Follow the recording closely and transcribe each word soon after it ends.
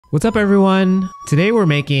What's up, everyone? Today we're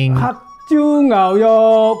making 黑椒牛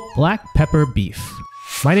肉 black pepper beef.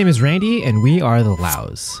 My name is Randy and we are the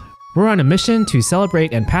Laus. We're on a mission to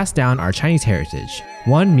celebrate and pass down our Chinese heritage,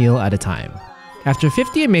 one meal at a time. After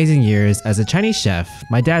 50 amazing years as a Chinese chef,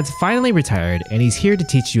 my dad's finally retired and he's here to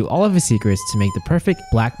teach you all of his secrets to make the perfect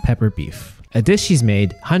black pepper beef, a dish he's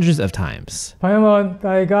made hundreds of times. 朋友們，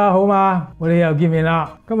大家好嘛？我哋又見面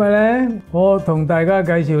啦。今日呢，我同大家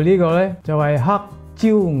介紹呢個呢，就係黑椒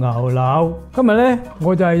牛柳。今日呢，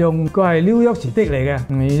我就係用個係紐約時的嚟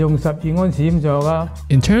嘅，用12安士咁做噶。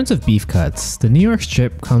In terms of beef cuts, the New York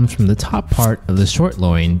strip comes from the top part of the short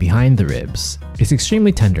loin behind the ribs. It's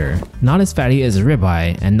extremely tender, not as fatty as a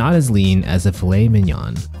ribeye, and not as lean as a filet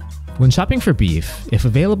mignon. When shopping for beef, if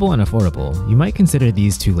available and affordable, you might consider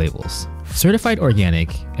these two labels: certified organic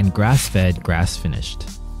and grass-fed, grass-finished.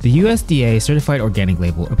 The USDA certified organic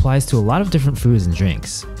label applies to a lot of different foods and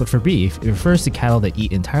drinks, but for beef, it refers to cattle that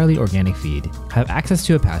eat entirely organic feed, have access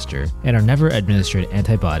to a pasture, and are never administered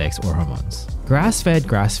antibiotics or hormones. Grass-fed,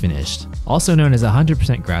 grass-finished, also known as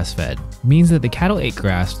 100% grass-fed, means that the cattle ate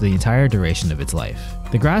grass for the entire duration of its life.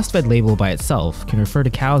 The grass-fed label by itself can refer to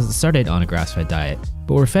cows that started on a grass-fed diet,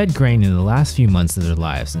 but were fed grain in the last few months of their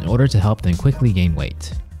lives in order to help them quickly gain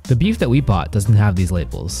weight. The beef that we bought doesn't have these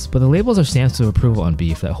labels, but the labels are stamps of approval on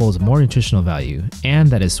beef that holds more nutritional value and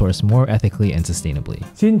that is sourced more ethically and sustainably.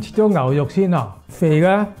 先切咗牛肉先啊，肥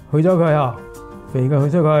嘅去咗佢啊，肥嘅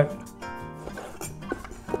去咗佢。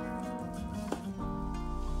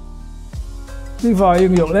呢塊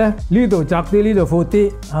肉咧，呢度窄啲，呢度闊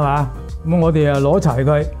啲，係嘛？咁我哋啊攞齊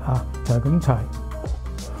佢啊，就係咁齊。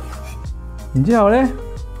然之後咧。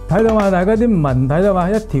睇到嘛，大家啲紋睇到嘛，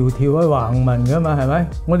一條條嘅橫紋㗎嘛，係咪？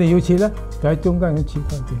我哋要切咧，就喺中間咁切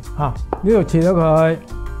開啲嚇，呢度切咗佢，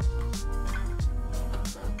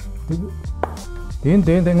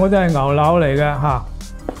短短我真係牛柳嚟嘅嚇，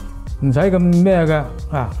唔使咁咩嘅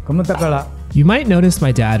嚇，咁就得㗎啦。You might notice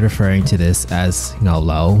my dad referring to this as ngao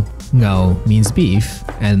lao. Ngao means beef,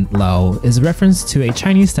 and lao is a reference to a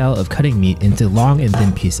Chinese style of cutting meat into long and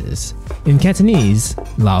thin pieces. In Cantonese,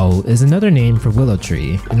 lao is another name for willow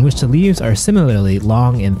tree, in which the leaves are similarly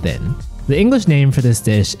long and thin. The English name for this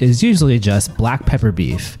dish is usually just black pepper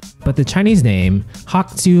beef, but the Chinese name,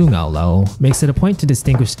 hak jiu ngao lao, makes it a point to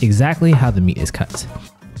distinguish exactly how the meat is cut.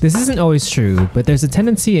 This isn't always true, but there's a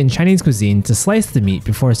tendency in Chinese cuisine to slice the meat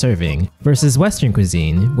before serving, versus Western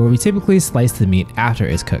cuisine, where we typically slice the meat after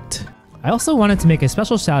it's cooked. I also wanted to make a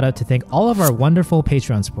special shout out to thank all of our wonderful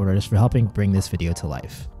Patreon supporters for helping bring this video to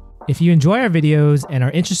life. If you enjoy our videos and are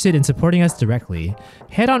interested in supporting us directly,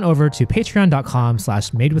 head on over to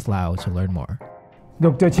patreon.com/madewithlau to learn more. 肉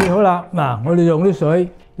就切好啦，嗱，我哋用啲水，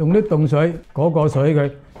用啲凍水過水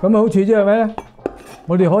佢，咁好處即係咩咧？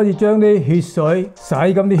我哋可以將啲血水洗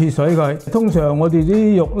咁啲血水佢。通常我哋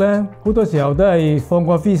啲肉咧，好多時候都係放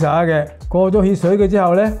過 freezer 嘅，過咗血水佢之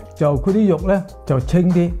後咧，就佢啲肉咧就清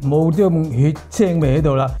啲，冇啲咁血腥味喺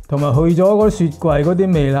度啦，同埋去咗嗰啲雪櫃嗰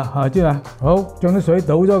啲味啦，知嘛？好，將啲水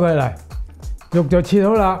倒咗佢嚟。肉就切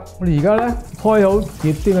好啦，我哋而家咧開好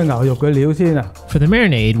醃啲嘅牛肉嘅料先啊。For the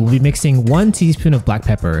marinade, we'll be mixing 1 teaspoon of black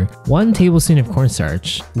pepper, 1 tablespoon of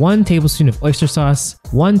cornstarch, 1 tablespoon of oyster sauce,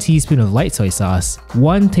 1 teaspoon of light soy sauce,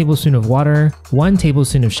 1 tablespoon of water, 1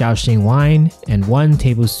 tablespoon of Shaoxing wine, and 1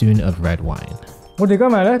 tablespoon of red wine. 我哋今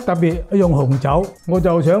日咧特別用紅酒，我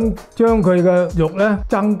就想將佢嘅肉咧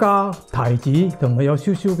增加提子同埋有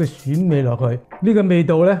少少嘅蒜味落去，呢個味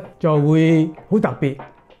道咧就會好特別。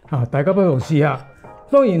大家不妨試下。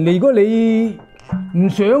當然，如果你唔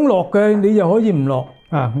想落嘅，你又可以唔落。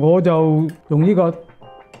我就用呢個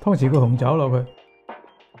湯匙嘅紅酒落去，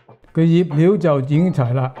個醃料就已經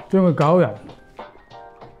齊啦，將佢攪勻，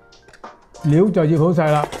料就醃好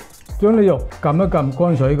晒啦。將啲肉撳一撳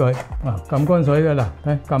乾水佢，撳乾水嘅啦，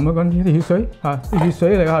睇撳一撳呢啲血水，啲血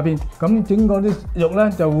水嚟下邊，咁整個啲肉咧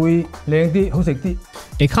就會靚啲，好食啲。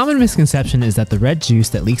A common misconception is that the red juice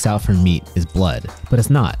that leaks out from meat is blood, but it's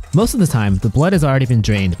not. Most of the time, the blood has already been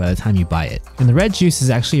drained by the time you buy it, and the red juice is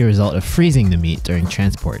actually a result of freezing the meat during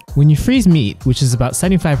transport. When you freeze meat, which is about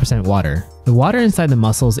 75% water, the water inside the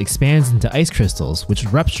muscles expands into ice crystals, which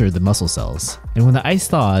rupture the muscle cells. And when the ice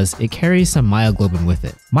thaws, it carries some myoglobin with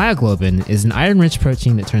it. Myoglobin is an iron-rich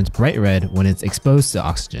protein that turns bright red when it's exposed to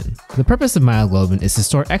oxygen. The purpose of myoglobin is to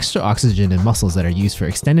store extra oxygen in muscles that are used for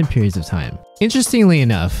extended periods of time. Interestingly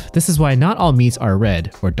enough, this is why not all meats are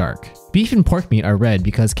red or dark. Beef and pork meat are red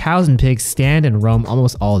because cows and pigs stand and roam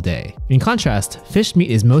almost all day. In contrast, fish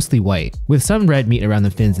meat is mostly white, with some red meat around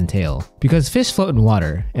the fins and tail, because fish float in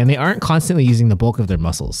water, and they aren't constantly using the bulk of their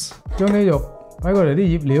muscles. 將啲肉擺過嚟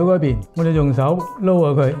啲醃料嗰邊，我哋用手撈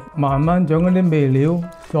下佢，慢慢將嗰啲味料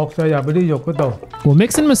索晒入嗰啲肉嗰度。We'll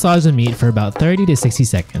mix and massage the meat for about 30 to 60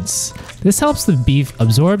 seconds. This helps the beef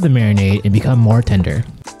absorb the marinade and become more tender.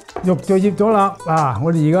 肉就醃咗啦，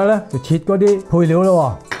我哋而家咧就切嗰啲配料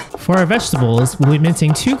咯喎。For our vegetables, we'll be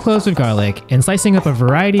mincing 2 cloves of garlic and slicing up a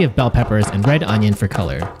variety of bell peppers and red onion for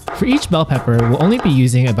color. For each bell pepper, we'll only be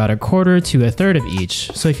using about 1/4 to 1/3 of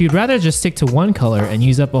each, so if you'd rather just stick to one color and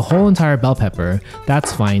use up a whole entire bell pepper,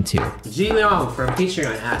 that's fine too. Daddy Lau from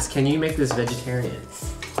Patreon asked, can you make this vegetarian?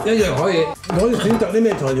 一樣可以，我哋選擇啲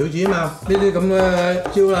咩材料煮嘛？呢啲咁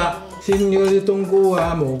嘅椒啦，鮮嗰啲冬菇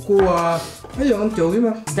啊、蘑菇啊，一樣咁做啫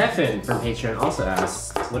嘛。Stefan from Patreon also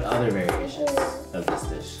asked, what other variations of this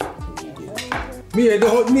dish can you do? 咩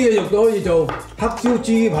肉都可以做，黑椒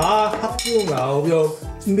豬扒、黑椒牛肉，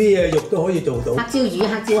咩肉都可以做到。黑椒魚、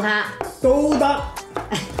黑椒蝦都得，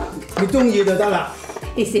你中意就得啦。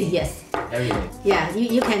He said yes. Everything. Yeah,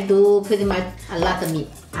 you can do pretty much a lot of meat.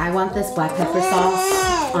 I want this black pepper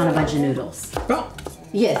sauce on a bunch of noodles. 得，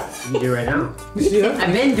 Yes, You do right now? 你試下。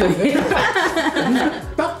 I've been doing it.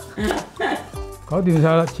 得，搞掂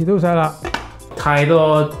晒啦，切到晒啦。太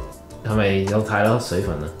多係咪有太多水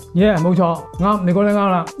分啊？冇錯，啱，你講得啱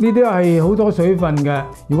啦。呢啲係好多水分嘅，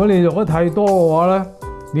如果你落得太多嘅話咧，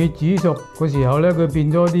你煮熟嘅時候咧，佢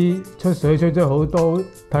變咗啲出水出咗好多，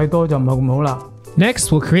太多就唔係咁好啦。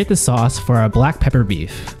Next, we'll create the sauce for our black pepper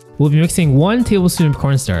beef. We'll be mixing 1 tablespoon of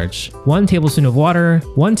cornstarch, 1 tablespoon of water,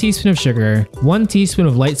 1 teaspoon of sugar, 1 teaspoon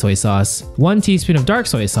of light soy sauce, 1 teaspoon of dark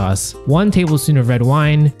soy sauce, 1 tablespoon of red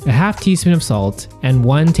wine, a half teaspoon of salt, and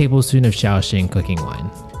 1 tablespoon of Shaoxing cooking wine.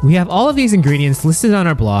 We have all of these ingredients listed on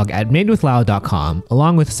our blog at madewithlao.com,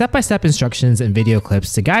 along with step-by-step instructions and video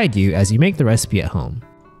clips to guide you as you make the recipe at home.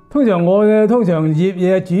 通常醃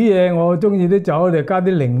嘢煮嘢，我中意啲酒就加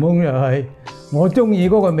啲檸檬入去，我中意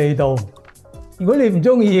嗰個味道。如果你唔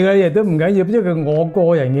中意嘅亦都唔緊要，因為我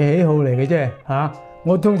個人嘅喜好嚟嘅啫嚇。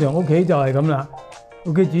我通常屋企就係咁啦，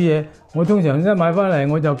屋企煮嘢，我通常一買翻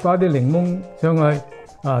嚟我就加啲檸檬上去，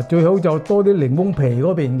最好就多啲檸檬皮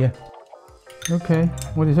嗰邊嘅。OK，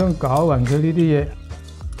 我哋想攪勻佢呢啲嘢。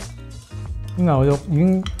牛肉已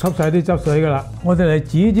經吸晒啲汁水㗎啦，我哋嚟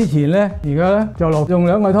煮之前咧，而家咧就用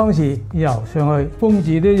2個湯匙油上去，封住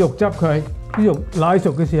啲肉汁佢。啲肉奶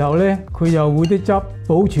熟嘅時候咧，佢又會啲汁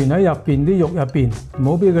保存喺入邊啲肉入邊，唔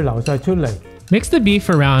好俾佢流晒出嚟。Mix the beef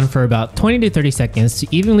around for about 20 to 30 seconds to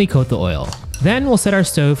evenly coat the oil. Then we'll set our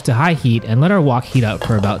stove to high heat and let our wok heat up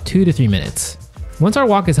for about 2 to 3 minutes. Once our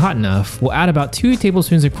wok is hot enough, we'll add about 2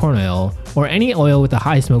 tablespoons of corn oil or any oil with a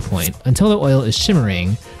high smoke point until the oil is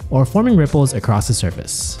shimmering or forming ripples across the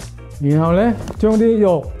surface. 然後咧，將啲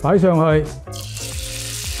肉擺上去。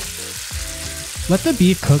Let the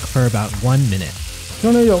beef cook for about 1 minute.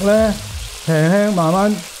 將啲肉咧輕慢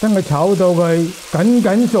慢等佢炒到佢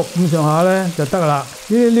緊熟咁上下咧就得啦。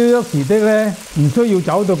呢啲溜喐時的咧唔需要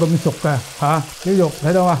炒到咁熟嘅嚇。啲肉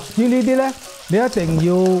睇到嘛？至於呢啲咧，你一定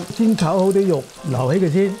要先炒好啲肉，留起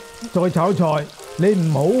佢先，再炒菜。你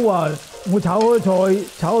唔好話我炒好菜，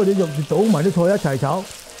炒好啲肉就倒埋啲菜一齊炒，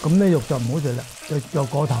咁啲肉就唔好食啦，就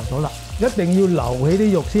過頭咗啦。一定要留起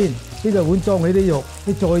啲肉先，呢個碗裝起啲肉，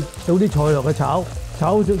你再倒啲菜落去炒，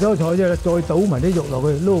炒熟咗菜之後再倒埋啲肉落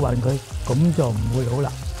去撈勻佢，咁就唔會好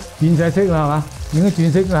啦。變晒色啦係嘛？已經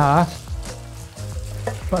轉色啦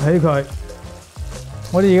嚇，拔起佢。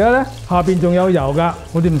我哋而家咧下邊仲有油㗎，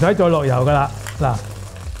我哋唔使再落油㗎啦。嗱，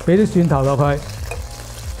俾啲蒜頭落去。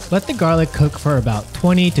Let the garlic cook for about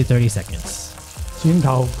 20 to 30 seconds. 蒜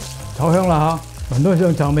頭炒香啦嚇，聞到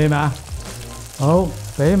香臭味嘛？好，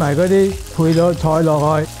俾埋嗰啲配咗菜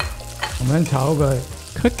落去，咁樣炒佢。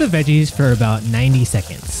Cook the veggies for about 90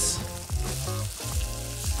 seconds.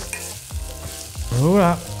 好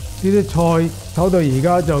啦，呢啲菜炒到而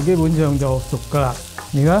家就基本上就熟㗎啦。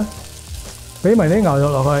而家俾埋啲牛肉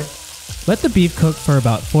落去。Let the beef cook for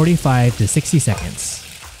about 45 to 60 seconds.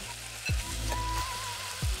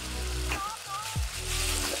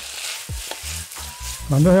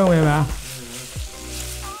 聞到香味未啊？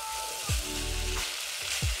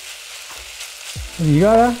而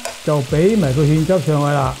家咧就俾埋個芡汁上去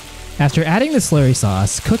啦。After adding the slurry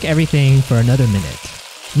sauce, cook everything for another minute.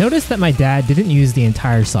 Notice that my dad didn't use the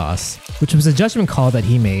entire sauce, which was a judgment call that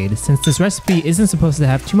he made since this recipe isn't supposed to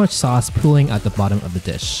have too much sauce pooling at the bottom of the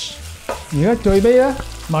dish. 而家最尾咧，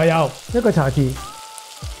麻油1個茶匙。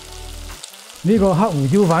呢個黑胡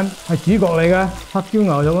椒粉係主角嚟嘅，黑椒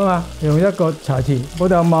牛肉啊嘛，用1個茶匙，我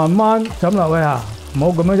就慢慢浸落去啊，唔好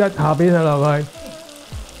咁樣一下俾晒落去。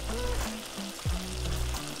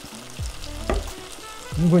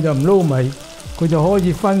咁佢就唔撈味，佢就可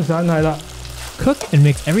以分散係啦。Cook and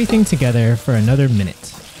mix everything together for another minute.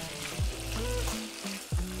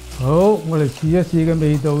 好，我哋試一試嘅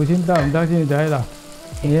味道先得唔得先仔嗱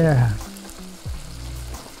 ？Yeah，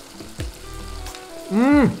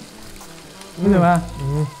 好食嘛？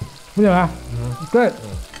好食嘛？Good。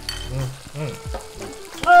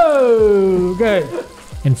Oh, good.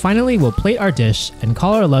 And finally, we'll plate our dish and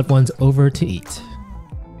call our loved ones over to eat.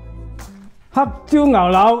 黑椒牛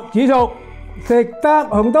柳煮熟，食得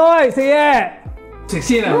紅堆食嘢。食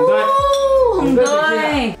先啊，紅堆。 紅堆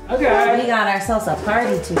Okay. We got ourselves a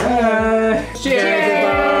party today. Cheers.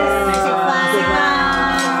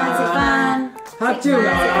 食飯。黑椒牛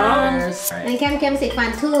柳。 And Cam Cam 食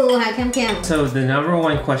飯 too. Hi Cam Cam. So the number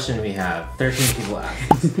one question we have, 13 people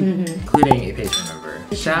asked, including a patron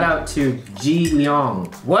member. Shout out to Ji Leong.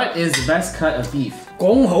 What is the best cut of beef?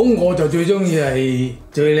 講好我就最中意係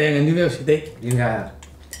最靚嘅 New York steak。點解啊？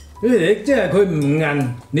因為即係佢唔韌，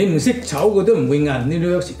你唔識炒佢都唔會韌 New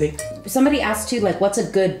York steak。 Somebody asked too, like, what's a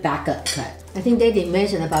good backup cut? I think they did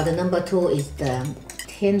mention about the number 2 is the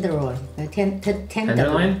tenderloin.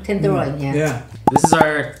 Tenderloin? Tenderloin, yeah. Yeah. This is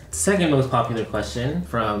our second most popular question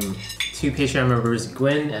from 2 Patreon members,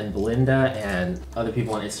 Gwen and Belinda, and other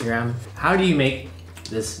people on Instagram. How do you make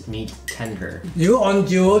this meat tender? 如果按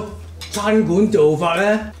照餐館做法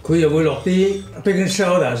咧，佢就會落啲 baking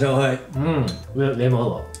soda 上去。你冇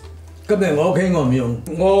落。今日我屋企我唔用，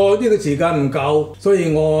我呢個時間唔夠，所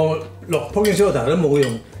以我落 baking soda 都冇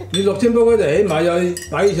用。你落清波嗰就起碼有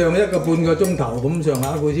擺上1個半個鐘頭咁上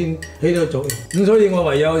下，佢先起到作用。咁所以我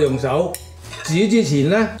唯有用手煮之前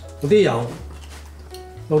咧，落啲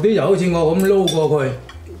油，好似我咁撈過去，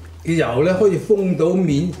啲油咧可以封到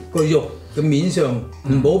面個肉嘅面上，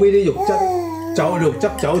唔好俾啲肉汁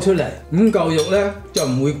走出嚟。咁嚿肉咧就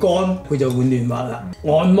唔會乾，佢就會嫩滑啦。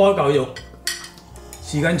按摩嚿肉。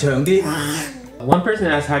 時間長啲。One person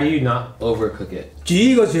asked, how do you not overcook it? 煮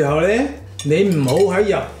嘅時候咧，你唔好喺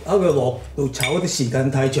個鑊度炒啲時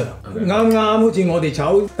間太長。啱好似我哋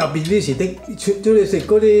炒特別啲時的，出你食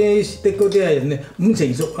嗰啲時的嗰啲係人哋5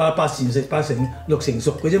成熟啊8成6成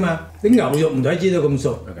熟嘅啫嘛。啲牛肉唔使煮到咁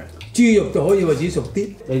熟，豬肉就可以話煮熟啲。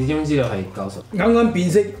你點知道係夠熟？啱變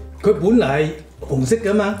色，佢本嚟係紅色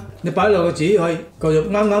㗎嘛，你擺落個煮去，嚿肉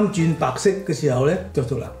啱轉白色嘅時候咧就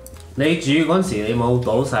熟啦。 你煮嗰陣時，你冇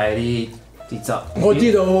倒晒啲汁。我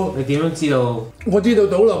知道。你點樣知道？我知道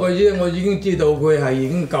倒落去啫，我已經知道佢係已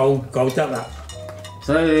經夠汁啦。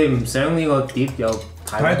所以你唔想呢個碟有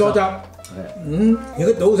太多汁。如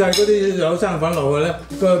果倒晒嗰啲有生粉落去咧，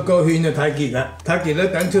個芡就太結啦，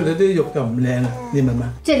等出嚟啲肉就唔靚啦，你明唔明？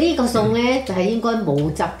即係呢個餸咧，就係應該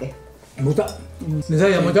冇汁嘅。冇汁，你睇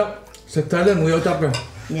有冇汁？食睇咧冇有汁嘅。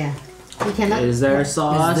Yeah. You cannot. Is there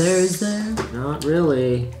sauce? Is there? Not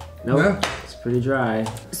really. Nope. Yeah. It's pretty dry.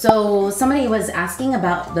 So somebody was asking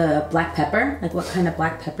about the black pepper, like what kind of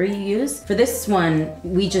black pepper you use. For this one,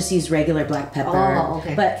 we just use regular black pepper. Oh,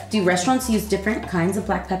 okay. But do restaurants use different kinds of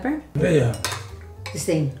black pepper? Yeah. The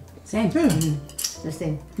same. Same. The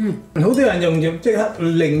same. 好多人用即刻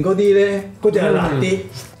令嗰啲咧，嗰隻係辣啲。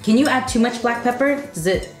Can you add too much black pepper? Does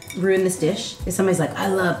it ruin this dish? If somebody's like, I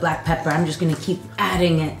love black pepper, I'm just gonna keep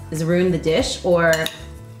adding it. Does it ruin the dish, or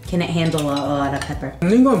can it handle a lot of pepper?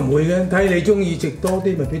 應該唔會嘅，睇你中意食多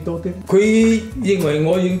啲咪俾多啲。佢認為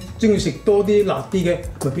我中意食多啲辣啲嘅，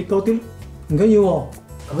咪俾多啲，唔緊要喎。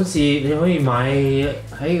好似你可以買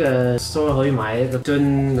喺個 store 可以買一個樽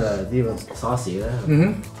嘅呢個 sauce 啦。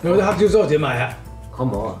有啲黑椒sauce賣啊？好唔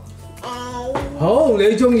好啊？好，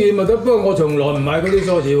你中意咪得，不過我從來唔買嗰啲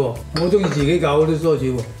sauce喎，我中意自己搞嗰啲sauce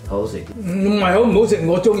喎。好食。唔係好唔好食，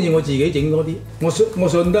我中意我自己整嗰啲，我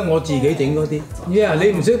信得我自己整嗰啲。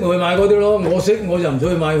你唔識咪去買嗰啲咯，我識我就唔想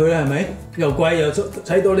去買佢啦，係咪？又貴又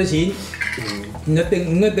使多啲錢，唔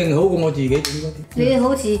一定好過我自己整嗰啲。你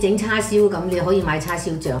好似整叉燒咁，你可以買叉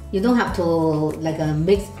燒醬。You don't have to like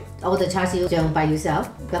mix all the 叉燒醬 by yourself.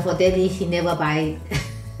 But for Daddy, he never buy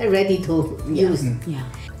ready to use. Yeah.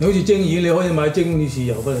 好似蒸魚，你可以買蒸魚豉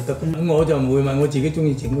油翻嚟得，咁我就唔會買，我自己中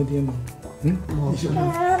意整嗰啲啊嘛。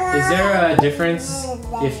Is there a difference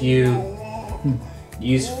if you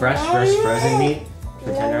use fresh versus frozen meat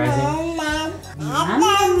for tenderizing?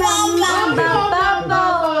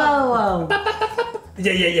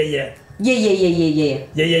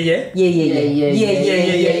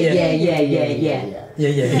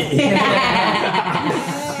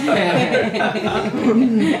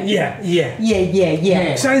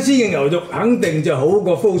 Yeah. 新鮮嘅牛肉肯定就好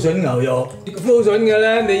過frozen牛肉。frozen嘅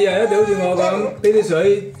咧，你又一定好似我咁，俾啲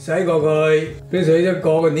水洗過佢，俾水一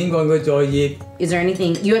過佢，碾過佢再醃。Is there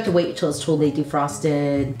anything you have to wait till it's totally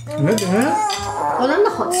defrosted? 唔一定啊。我諗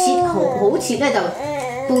好切咧，就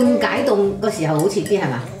半解凍嗰時候好切啲係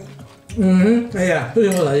嘛？係啊，好似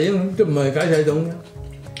我嚟咁都唔係解體凍嘅。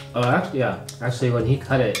Oh, actually, yeah. Actually, when he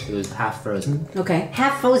cut it, it was half frozen. Okay.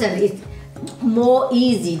 Half frozen is more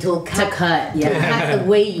easy to cut. To cut, yeah. Cut the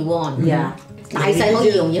way you want. Yeah. 大細可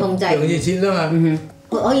以容易控制。容易切啦嘛。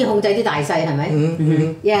可以控制啲大細係咪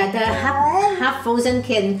？Yeah, the half frozen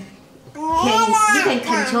you can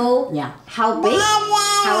control how big,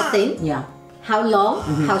 how thin, how long,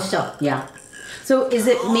 how short. Yeah. So is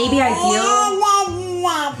it maybe ideal?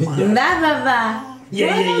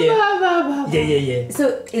 Yeah. So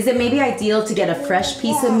is it maybe ideal to get a fresh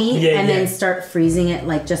piece of meat and then start freezing it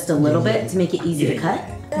like just a little bit to make it easy to cut?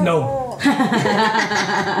 No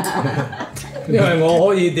因為我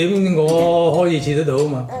可以點，我可以切得到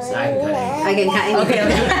嘛。So I can cut it. I can cut it. Okay.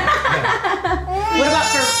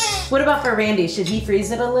 What about for Randy? Should he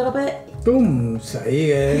freeze it a little bit? 都唔使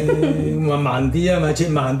嘅，慢啲啊嘛，切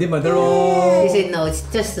慢啲咪得咯。 He said no, it's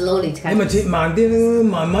just slowly 你 cut. 咪切慢啲咯，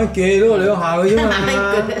慢慢鋸咯2下嘅啫嘛。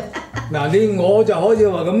嗱，我就可以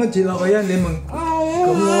話咁樣切落去啊，你咪咁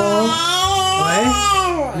咯，係咪？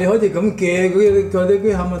你可以咁鋸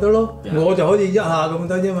佢下咪得咯，我就可以1下咁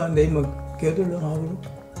得啫嘛，你咪鋸多2下嘅咯，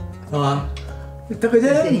係嘛？得嘅啫，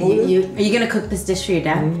冇。Are you gonna cook this dish for your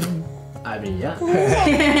dad? I mean, yeah.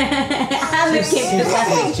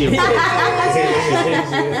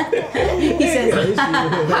 He says,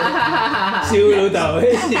 笑老豆，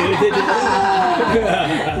笑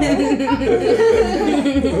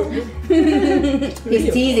He's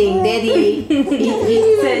teasing Daddy.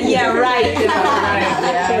 he said, yeah, right.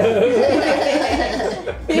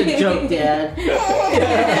 Good joke, Dad.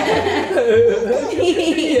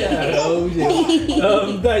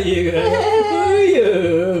 唔得意嘅，哎呀，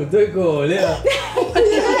唔得過咧。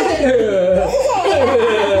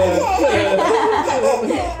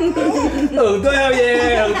好多有嘢。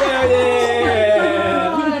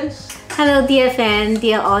Hello, dear fan,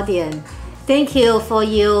 dear audience. Thank you for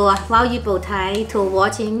your valuable time to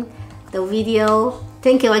watching the video.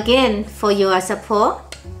 Thank you again for your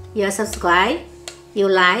support, your subscribe, you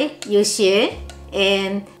like, you share,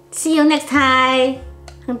 and see you next time.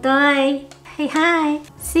 Bye. Hey, hi.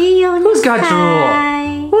 See you next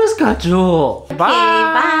time. Who's got Jewel? Bye. Okay,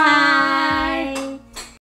 bye.